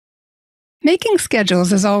Making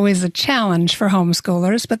schedules is always a challenge for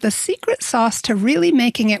homeschoolers, but the secret sauce to really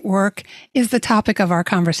making it work is the topic of our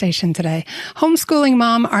conversation today. Homeschooling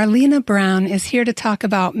mom Arlena Brown is here to talk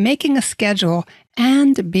about making a schedule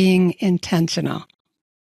and being intentional.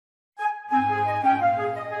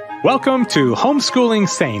 Welcome to Homeschooling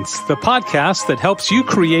Saints, the podcast that helps you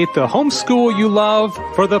create the homeschool you love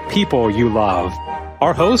for the people you love.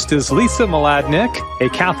 Our host is Lisa Mladinich, a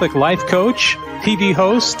Catholic life coach, TV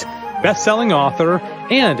host, best-selling author,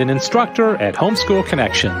 and an instructor at Homeschool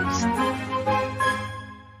Connections.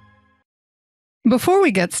 Before we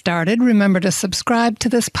get started, remember to subscribe to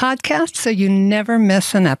this podcast so you never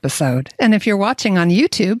miss an episode. And if you're watching on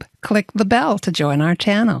YouTube, click the bell to join our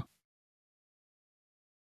channel.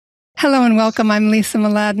 Hello and welcome. I'm Lisa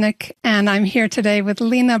Mladinich, and I'm here today with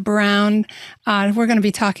Arlena Brown. We're going to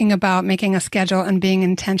be talking about making a schedule and being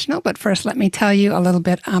intentional, but first let me tell you a little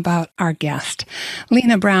bit about our guest.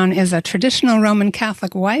 Arlena Brown is a traditional Roman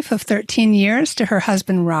Catholic wife of 13 years to her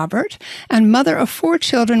husband Robert, and mother of 4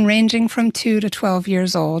 children ranging from 2 to 12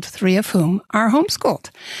 years old, 3 of whom are homeschooled.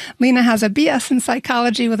 Arlena has a BS in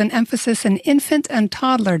psychology with an emphasis in infant and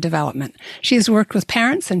toddler development. She has worked with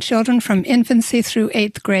parents and children from infancy through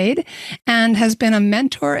 8th grade, and has been a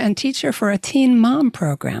mentor and teacher for a teen mom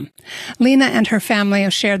program. Arlena and her family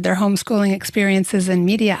have shared their homeschooling experiences in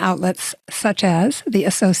media outlets such as the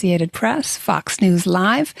Associated Press, Fox News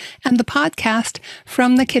Live, and the podcast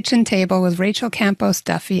From the Kitchen Table with Rachel Campos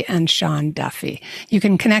Duffy and Sean Duffy. You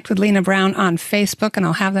can connect with Arlena Brown on Facebook, and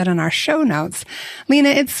I'll have that in our show notes. Arlena,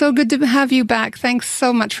 it's so good to have you back. Thanks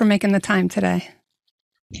so much for making the time today.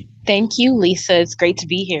 Thank you, Lisa. It's great to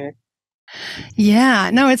be here. Yeah,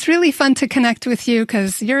 no, it's really fun to connect with you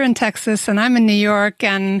because you're in Texas and I'm in New York,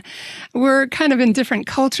 and we're kind of in different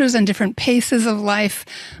cultures and different paces of life,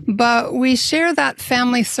 but we share that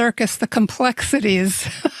family circus, the complexities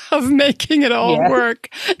of making it all work.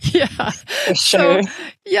 Yeah. For sure.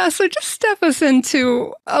 So just step us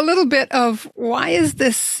into a little bit of why is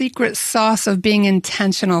this secret sauce of being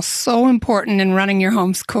intentional so important in running your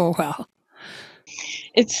homeschool well?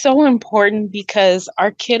 It's so important because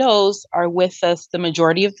our kiddos are with us the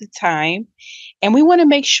majority of the time, and we want to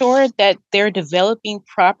make sure that they're developing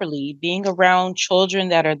properly, being around children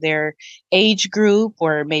that are their age group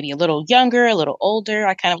or maybe a little younger, a little older.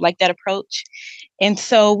 I kind of like that approach. And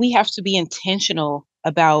so we have to be intentional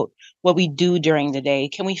about what we do during the day.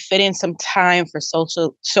 Can we fit in some time for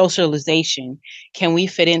socialization? Can we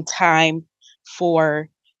fit in time for,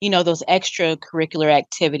 those extracurricular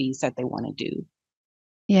activities that they want to do?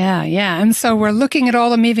 Yeah. And so we're looking at all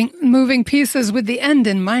the moving pieces with the end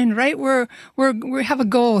in mind, right? We have a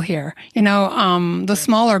goal here, the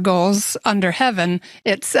smaller goals under heaven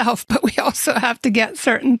itself, but we also have to get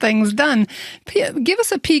certain things done. Give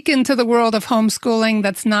us a peek into the world of homeschooling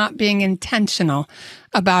that's not being intentional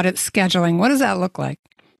about its scheduling. What does that look like?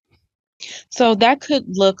 So that could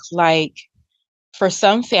look like, for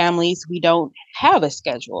some families, we don't have a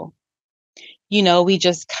schedule. We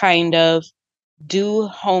just kind of do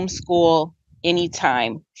homeschool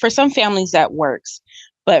anytime. For some families that works,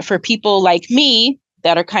 but for people like me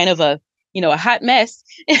that are kind of a hot mess,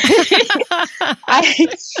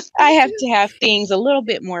 I have to have things a little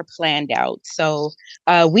bit more planned out. So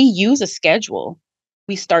we use a schedule.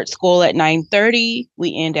 We start school at 9:30,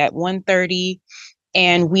 we end at 1:30,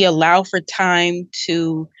 and we allow for time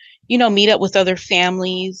to, meet up with other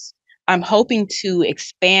families. I'm hoping to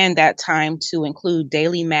expand that time to include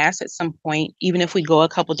daily mass at some point, even if we go a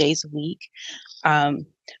couple days a week.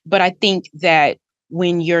 But I think that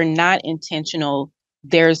when you're not intentional,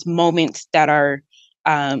 there's moments that are,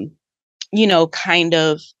 kind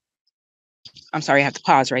of, I'm sorry, I have to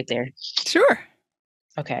pause right there. Sure.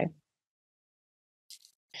 Okay.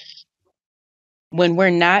 When we're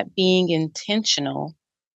not being intentional,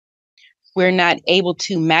 we're not able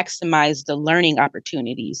to maximize the learning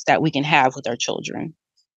opportunities that we can have with our children.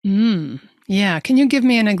 Yeah. Can you give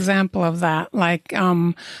me an example of that? Like,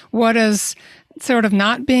 what is sort of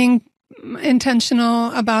not being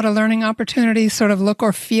intentional about a learning opportunity sort of look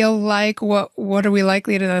or feel like? What are we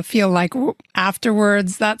likely to feel like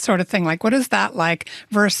afterwards? That sort of thing. Like, what is that like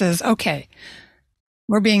versus, okay,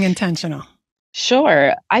 we're being intentional?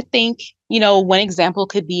 Sure. I think, one example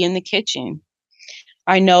could be in the kitchen.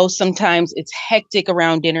 I know sometimes it's hectic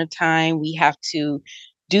around dinner time. We have to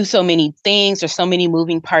do so many things. There's so many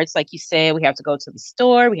moving parts. Like you said, we have to go to the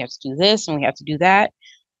store, we have to do this, and we have to do that.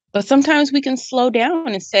 But sometimes we can slow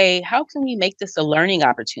down and say, how can we make this a learning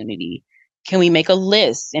opportunity? Can we make a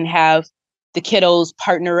list and have the kiddos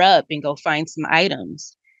partner up and go find some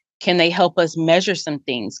items? Can they help us measure some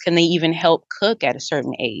things? Can they even help cook at a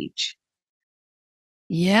certain age?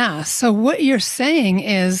 Yeah. So what you're saying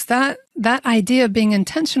is that that idea of being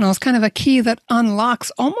intentional is kind of a key that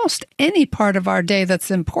unlocks almost any part of our day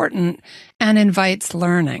that's important and invites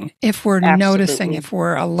learning if we're noticing, Absolutely. if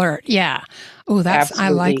we're alert. Yeah. Oh, I like the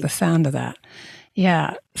Absolutely. sound of that.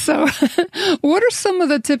 Yeah. So what are some of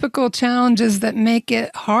the typical challenges that make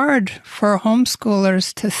it hard for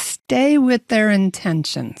homeschoolers to stay with their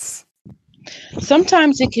intentions?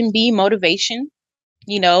 Sometimes it can be motivation.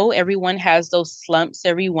 Everyone has those slumps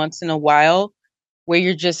every once in a while where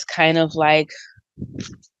you're just kind of like,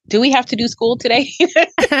 do we have to do school today?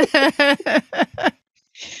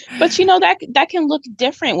 But that can look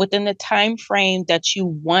different within the time frame that you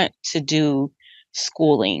want to do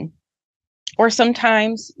schooling. Or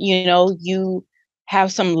sometimes, you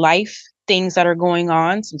have some life things that are going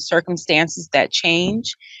on, some circumstances that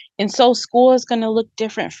change. And so school is going to look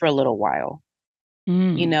different for a little while.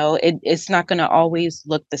 Mm. It's not going to always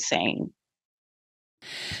look the same.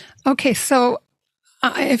 Okay, so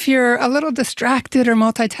if you're a little distracted or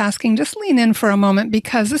multitasking, just lean in for a moment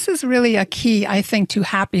because this is really a key, I think, to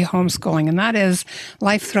happy homeschooling. And that is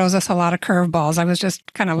life throws us a lot of curveballs. I was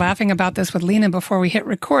just kind of laughing about this with Lena before we hit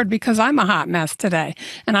record because I'm a hot mess today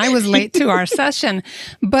and I was late to our session.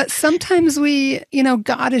 But sometimes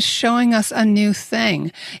God is showing us a new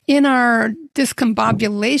thing. In our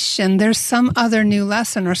discombobulation, there's some other new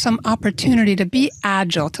lesson or some opportunity to be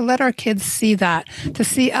agile, to let our kids see that, to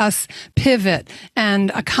see us pivot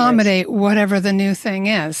and accommodate whatever the new thing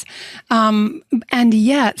is. And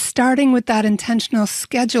yet, starting with that intentional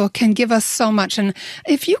schedule can give us so much. And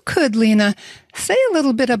if you could, Lena, say a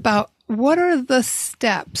little bit about what are the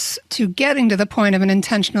steps to getting to the point of an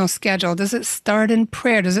intentional schedule? Does it start in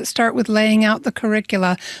prayer? Does it start with laying out the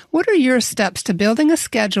curricula? What are your steps to building a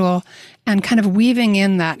schedule and kind of weaving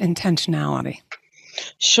in that intentionality?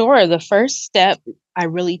 Sure. The first step I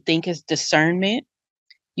really think is discernment.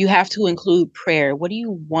 You have to include prayer. What do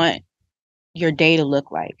you want your day to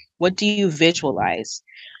look like? What do you visualize?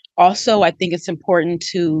 Also, I think it's important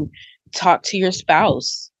to talk to your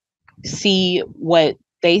spouse, see what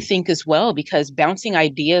they think as well, because bouncing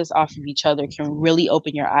ideas off of each other can really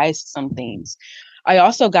open your eyes to some things. I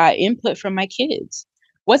also got input from my kids.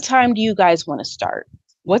 What time do you guys want to start?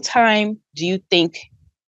 What time do you think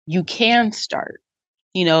you can start?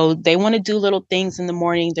 They want to do little things in the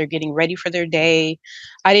morning. They're getting ready for their day.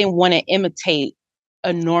 I didn't want to imitate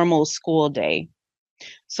a normal school day.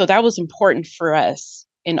 So that was important for us.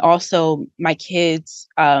 And also my kids,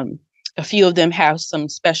 a few of them have some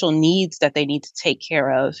special needs that they need to take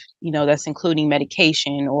care of. That's including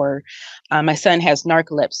medication or my son has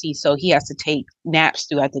narcolepsy, so he has to take naps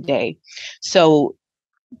throughout the day. So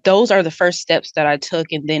those are the first steps that I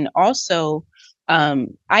took. And then also,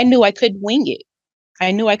 I knew I couldn't wing it.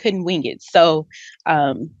 So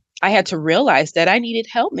I had to realize that I needed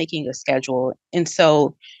help making a schedule. And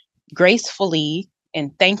so gracefully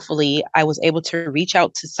and thankfully, I was able to reach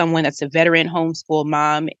out to someone that's a veteran homeschool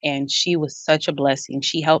mom, and she was such a blessing.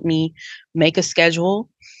 She helped me make a schedule.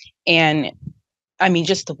 And I mean,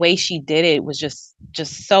 just the way she did it was just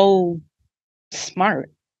so smart.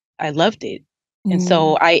 I loved it. And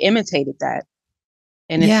so I imitated that.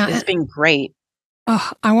 And it's been great.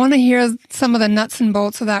 Oh, I want to hear some of the nuts and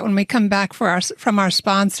bolts of that when we come back from our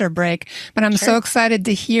sponsor break. But I'm so excited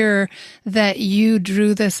to hear that you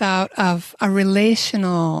drew this out of a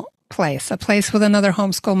relational place, a place with another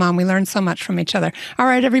homeschool mom. We learned so much from each other. All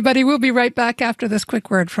right, everybody, we'll be right back after this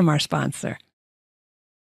quick word from our sponsor.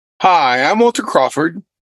 Hi, I'm Walter Crawford.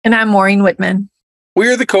 And I'm Maureen Whitman. We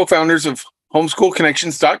are the co-founders of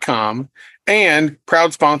homeschoolconnections.com and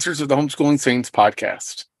proud sponsors of the Homeschooling Saints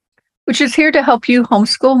podcast, which is here to help you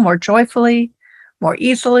homeschool more joyfully, more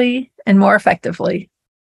easily, and more effectively.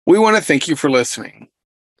 We want to thank you for listening.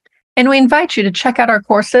 And we invite you to check out our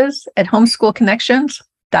courses at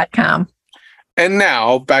homeschoolconnections.com. And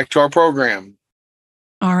now, back to our program.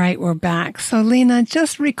 All right, we're back. So, Lena,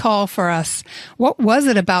 just recall for us, what was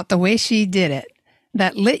it about the way she did it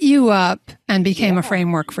that lit you up and became a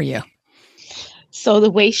framework for you? So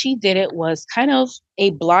the way she did it was kind of a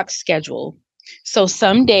block schedule. So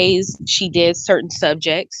some days she did certain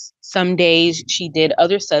subjects, some days she did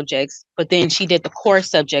other subjects, but then she did the core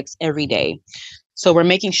subjects every day. So we're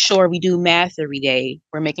making sure we do math every day.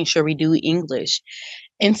 We're making sure we do English.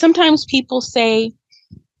 And sometimes people say,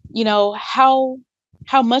 how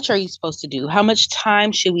much are you supposed to do? How much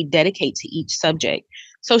time should we dedicate to each subject?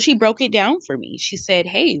 So she broke it down for me. She said,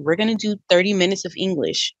 hey, we're going to do 30 minutes of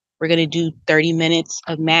English. We're going to do 30 minutes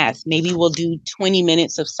of math. Maybe we'll do 20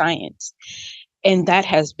 minutes of science. And that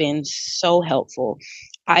has been so helpful.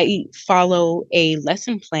 I follow a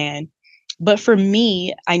lesson plan But for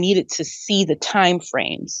me, I needed to see the time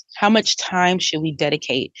frames. How much time should we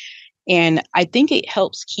dedicate? And I think it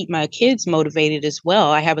helps keep my kids motivated as well.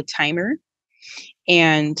 I have a timer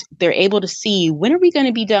and they're able to see, when are we going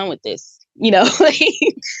to be done with this? Like,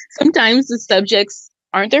 sometimes the subjects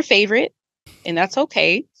aren't their favorite, and that's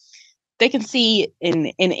okay. They can see an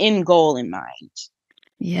end goal in mind.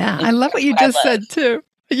 Yeah, And I love what you that's just said too.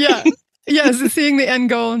 Yeah. Yes, seeing the end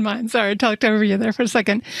goal in mind. Sorry, I talked over you there for a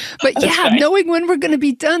second. But yeah, knowing when we're going to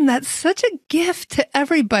be done, that's such a gift to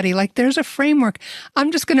everybody. Like, there's a framework.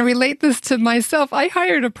 I'm just going to relate this to myself. I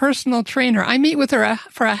hired a personal trainer. I meet with her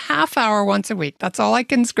for a half hour once a week. That's all I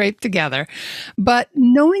can scrape together. But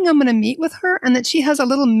knowing I'm going to meet with her and that she has a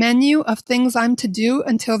little menu of things I'm to do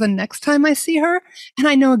until the next time I see her, and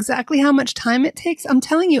I know exactly how much time it takes, I'm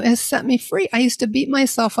telling you, it has set me free. I used to beat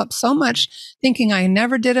myself up so much thinking I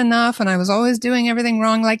never did enough and I was always doing everything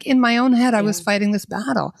wrong. Like, in my own head, I was fighting this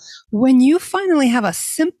battle. When you finally have a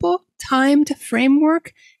simple timed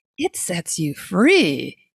framework, it sets you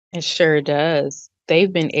free. It sure does.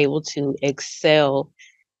 They've been able to excel.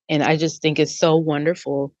 And I just think it's so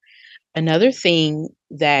wonderful. Another thing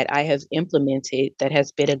that I have implemented that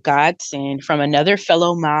has been a godsend from another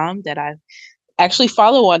fellow mom that I actually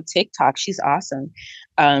follow on TikTok. She's awesome.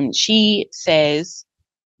 She says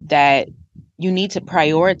that you need to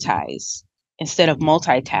prioritize instead of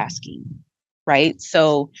multitasking, right?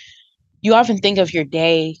 So you often think of your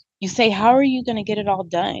day, you say, how are you going to get it all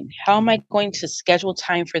done? How am I going to schedule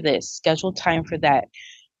time for this, schedule time for that?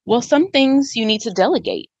 Well, some things you need to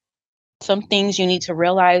delegate. Some things you need to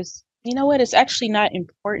realize, you know what, it's actually not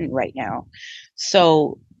important right now.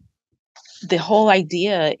 So the whole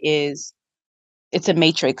idea is, it's a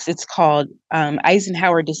matrix. It's called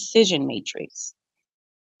Eisenhower Decision Matrix.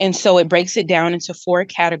 And so it breaks it down into 4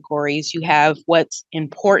 categories. You have what's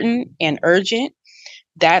important and urgent.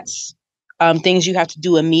 That's things you have to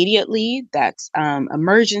do immediately. That's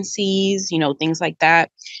emergencies, things like that.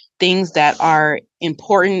 Things that are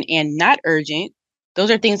important and not urgent. Those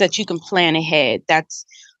are things that you can plan ahead. That's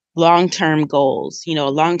long-term goals, a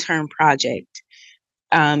long-term project.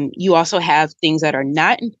 You also have things that are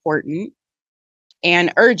not important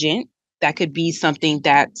and urgent. That could be something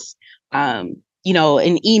that's,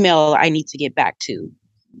 an email I need to get back to.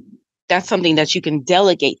 That's something that you can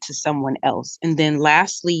delegate to someone else. And then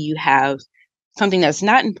lastly, you have something that's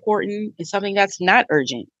not important and something that's not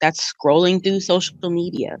urgent. That's scrolling through social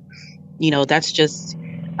media. That's just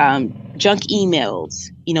junk emails,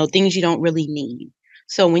 things you don't really need.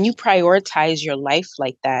 So when you prioritize your life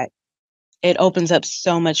like that, it opens up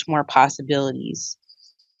so much more possibilities.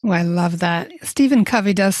 Oh, I love that. Stephen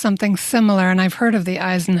Covey does something similar, and I've heard of the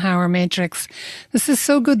Eisenhower Matrix. This is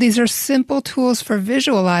so good. These are simple tools for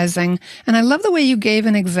visualizing, and I love the way you gave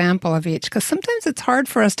an example of each, because sometimes it's hard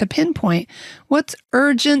for us to pinpoint what's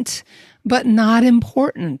urgent but not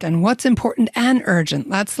important, and what's important and urgent.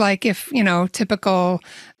 That's like if, typical,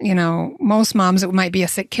 most moms, it might be a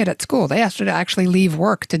sick kid at school. They have to actually leave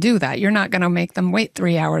work to do that. You're not going to make them wait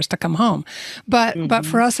 3 hours to come home. But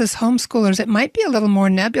for us as homeschoolers, it might be a little more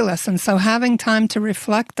nebulous. And so having time to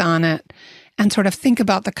reflect on it and sort of think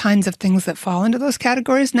about the kinds of things that fall into those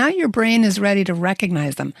categories, now your brain is ready to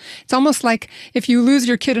recognize them. It's almost like if you lose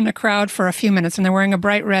your kid in a crowd for a few minutes and they're wearing a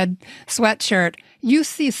bright red sweatshirt, you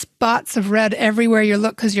see spots of red everywhere you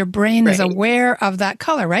look because your brain is aware of that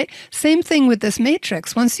color, right? Same thing with this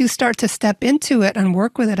matrix. Once you start to step into it and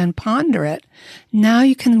work with it and ponder it, now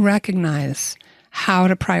you can recognize how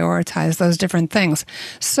to prioritize those different things.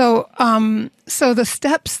 So, so the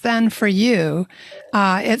steps then for you,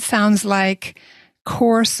 it sounds like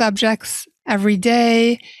core subjects every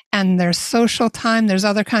day, and there's social time. There's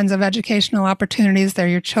other kinds of educational opportunities. There are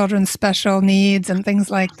your children's special needs and things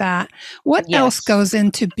like that. What else goes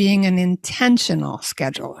into being an intentional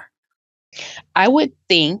scheduler? I would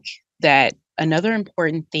think that another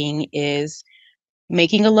important thing is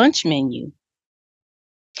making a lunch menu.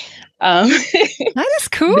 That is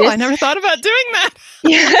cool. I never thought about doing that.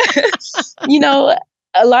 Yeah.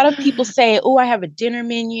 A lot of people say, oh, I have a dinner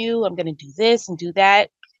menu. I'm going to do this and do that.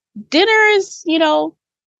 Dinner is,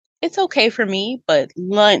 it's okay for me, but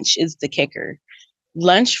lunch is the kicker.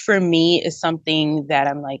 Lunch for me is something that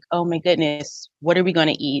I'm like, oh my goodness, what are we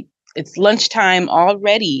going to eat? It's lunchtime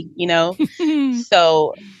already,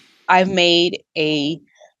 So I've made a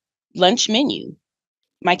lunch menu.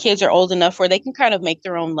 My kids are old enough where they can kind of make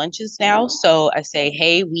their own lunches now. So I say,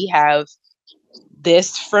 hey, we have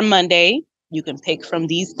this for Monday. You can pick from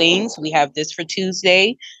these things. We have this for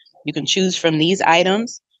Tuesday. You can choose from these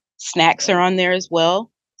items. Snacks are on there as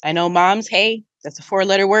well. I know moms, hey, that's a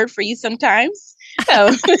 4-letter word for you sometimes.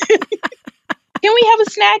 Can we have a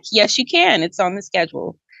snack? Yes, you can. It's on the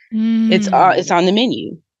schedule. It's on the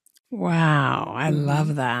menu. Wow. I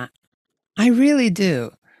love that. I really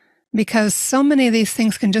do. Because so many of these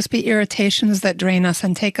things can just be irritations that drain us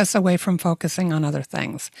and take us away from focusing on other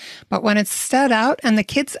things. But when it's set out and the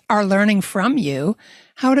kids are learning from you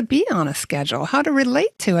how to be on a schedule, how to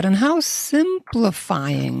relate to it, and how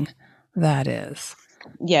simplifying that is.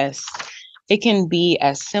 Yes. It can be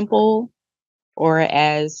as simple or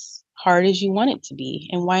as hard as you want it to be.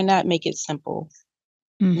 And why not make it simple?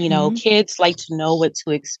 You know, kids like to know what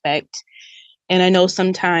to expect. And I know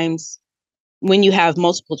sometimes when you have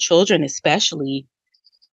multiple children, especially,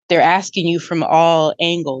 they're asking you from all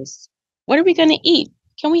angles, what are we going to eat?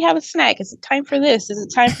 Can we have a snack? Is it time for this? Is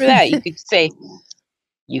it time for that? You could say,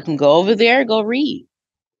 you can go over there, go read.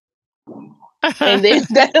 And then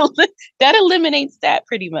that eliminates that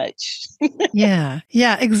pretty much. Yeah,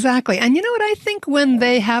 exactly. And you know what? I think when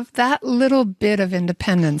they have that little bit of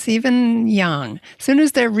independence, even young, as soon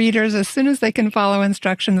as they're readers, as soon as they can follow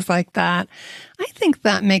instructions like that, I think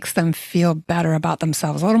that makes them feel better about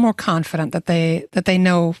themselves, a little more confident that they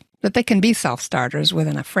know that they can be self-starters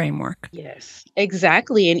within a framework. Yes,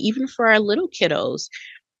 exactly. And even for our little kiddos,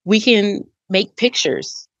 we can make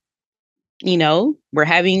pictures. You know, we're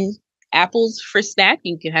having apples for snack.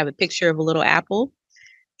 You can have a picture of a little apple.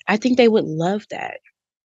 I think they would love that.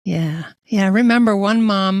 Yeah. I remember one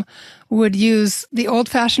mom would use the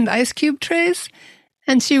old-fashioned ice cube trays,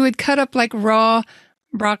 and she would cut up like raw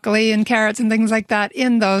broccoli and carrots and things like that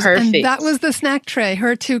in those. Perfect. And that was the snack tray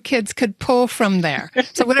her two kids could pull from there.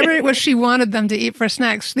 So whatever it was she wanted them to eat for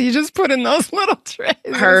snacks, you just put in those little trays.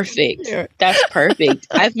 Perfect. That's perfect.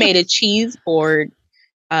 I've made a cheese board,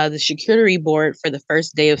 the charcuterie board for the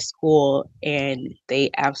first day of school, and they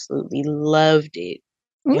absolutely loved it.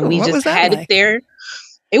 Ooh, and we just had like? It there.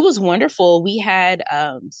 It was wonderful. We had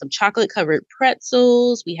some chocolate covered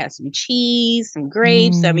pretzels. We had some cheese, some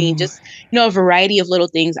grapes. I mean, just, a variety of little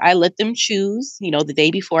things. I let them choose. The day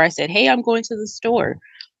before I said, hey, I'm going to the store.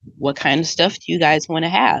 What kind of stuff do you guys want to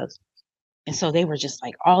have? And so they were just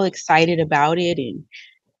like all excited about it. And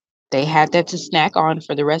they had that to snack on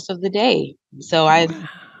for the rest of the day. So I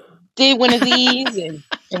did one of these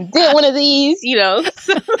and did one of these,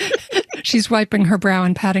 She's wiping her brow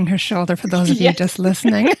and patting her shoulder for those of you just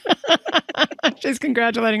listening. She's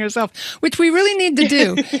congratulating herself, which we really need to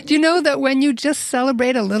do. Do you know that when you just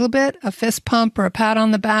celebrate a little bit, a fist pump or a pat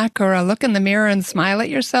on the back or a look in the mirror and smile at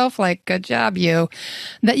yourself, like, good job, you,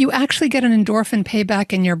 that you actually get an endorphin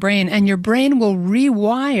payback in your brain, and your brain will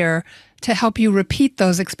rewire to help you repeat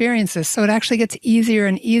those experiences. So it actually gets easier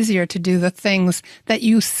and easier to do the things that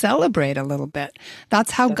you celebrate a little bit.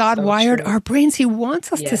 That's how God wired our brains. He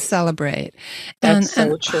wants us to celebrate. That's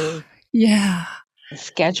so true. Yeah.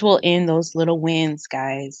 Schedule in those little wins,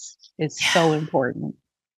 guys. It's so important.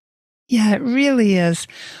 Yeah, it really is.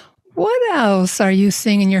 What else are you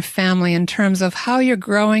seeing in your family in terms of how you're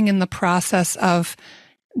growing in the process of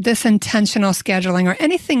this intentional scheduling, or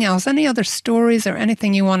anything else, any other stories or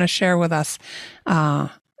anything you want to share with us?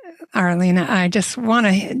 Arlena, I just want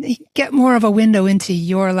to get more of a window into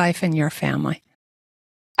your life and your family.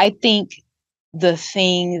 I think the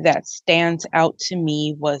thing that stands out to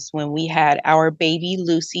me was when we had our baby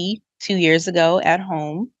Lucy 2 years ago at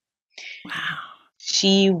home. Wow.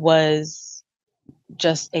 She was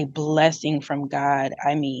just a blessing from God.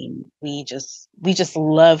 I mean, we just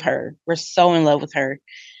love her. We're so in love with her.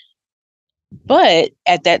 But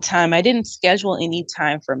at that time, I didn't schedule any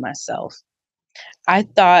time for myself. I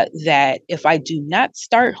thought that if I do not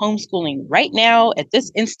start homeschooling right now at this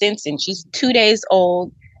instance, and she's 2 days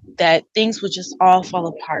old, that things would just all fall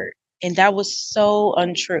apart. And that was so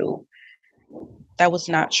untrue. That was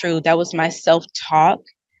not true. That was my self-talk.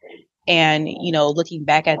 And, looking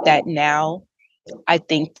back at that now, I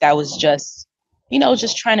think that was just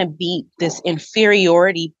trying to beat this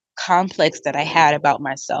inferiority complex that I had about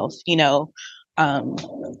myself.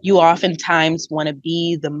 You oftentimes want to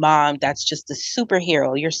be the mom that's just a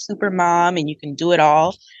superhero. You're super mom and you can do it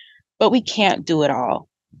all, but we can't do it all.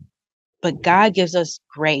 But God gives us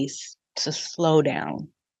grace to slow down.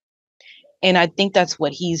 And I think that's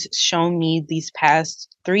what he's shown me these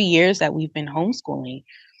past 3 years that we've been homeschooling.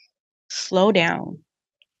 Slow down.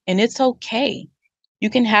 And it's okay. You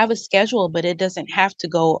can have a schedule, but it doesn't have to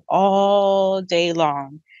go all day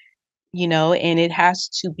long, and it has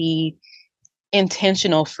to be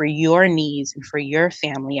intentional for your needs and for your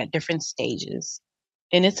family at different stages.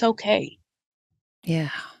 And it's okay. Yeah.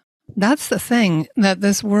 That's the thing, that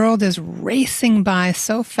this world is racing by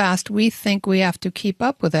so fast, we think we have to keep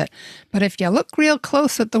up with it. But if you look real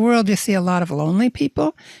close at the world, you see a lot of lonely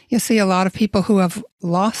people. You see a lot of people who have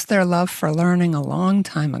lost their love for learning a long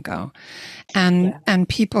time ago, and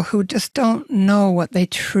people who just don't know what they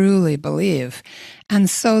truly believe. And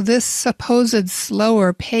so this supposed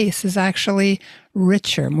slower pace is actually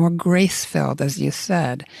richer, more grace-filled, as you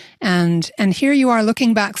said. And here you are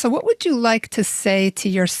looking back. So what would you like to say to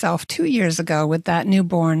yourself 2 years ago with that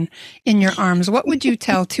newborn in your arms? What would you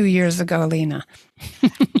tell 2 years ago, Lena?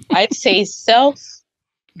 I'd say, self,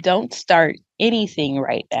 don't start anything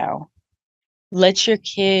right now. Let your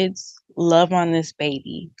kids love on this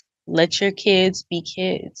baby. Let your kids be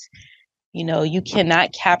kids. You know, you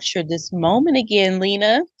cannot capture this moment again,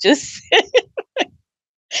 Lena. Just,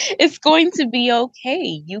 it's going to be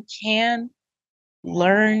okay. You can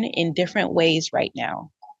learn in different ways right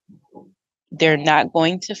now. They're not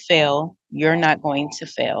going to fail. You're not going to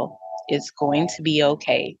fail. It's going to be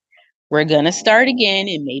okay. We're going to start again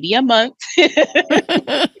in maybe a month.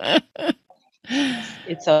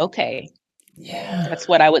 It's okay. Yeah. That's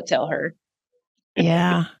what I would tell her.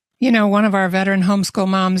 Yeah. You know, one of our veteran homeschool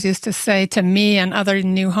moms used to say to me and other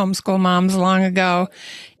new homeschool moms long ago,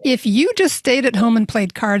 if you just stayed at home and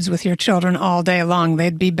played cards with your children all day long,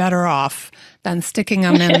 they'd be better off than sticking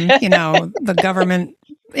them in, you know, the government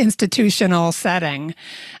institutional setting.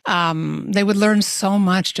 They would learn so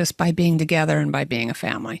much just by being together and by being a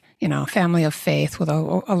family, you know, a family of faith with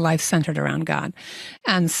a life centered around God.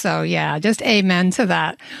 And so, yeah, just amen to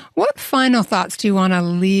that. What final thoughts do you want to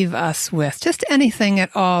leave us with? Just anything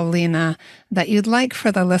at all, Lena, that you'd like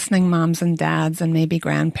for the listening moms and dads and maybe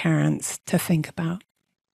grandparents to think about?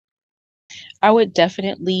 I would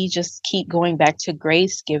definitely just keep going back to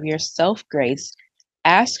grace. Give yourself grace.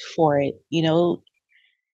 Ask for it. You know,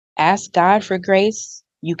 ask God for grace.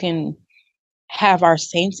 You can have our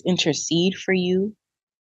saints intercede for you.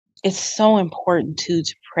 It's so important to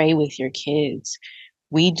pray with your kids.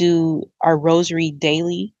 We do our rosary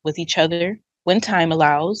daily with each other when time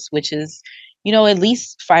allows, which is, you know, at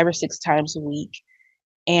least 5 or 6 times a week.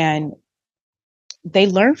 And they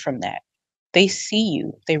learn from that. They see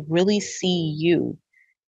you. They really see you.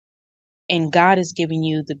 And God is giving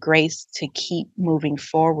you the grace to keep moving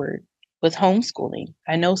forward with homeschooling.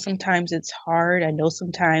 I know sometimes it's hard. I know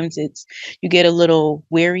sometimes you get a little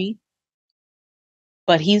weary,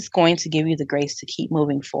 but He's going to give you the grace to keep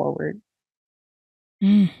moving forward.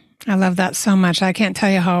 I love that so much. I can't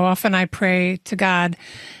tell you how often I pray to God,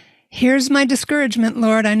 here's my discouragement,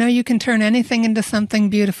 Lord. I know you can turn anything into something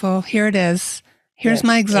beautiful. Here it is. Here's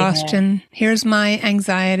my exhaustion. Amen. Here's my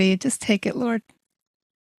anxiety. Just take it, Lord.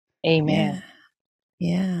 Amen.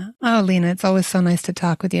 Yeah. Oh, Lena, it's always so nice to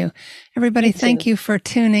talk with you. Everybody, thank you for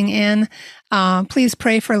tuning in. Please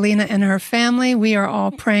pray for Lena and her family. We are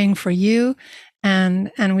all praying for you.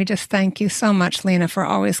 And we just thank you so much, Lena, for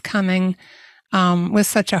always coming with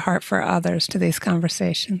such a heart for others to these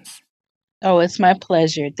conversations. Oh, it's my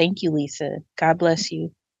pleasure. Thank you, Lisa. God bless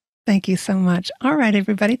you. Thank you so much. All right,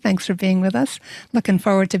 everybody. Thanks for being with us. Looking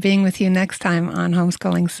forward to being with you next time on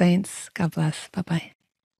Homeschooling Saints. God bless. Bye-bye.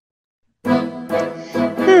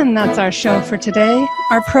 And that's our show for today.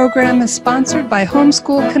 Our program is sponsored by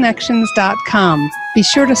homeschoolconnections.com. Be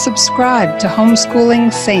sure to subscribe to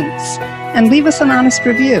Homeschooling Saints and leave us an honest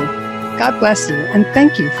review. God bless you, and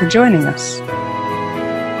thank you for joining us.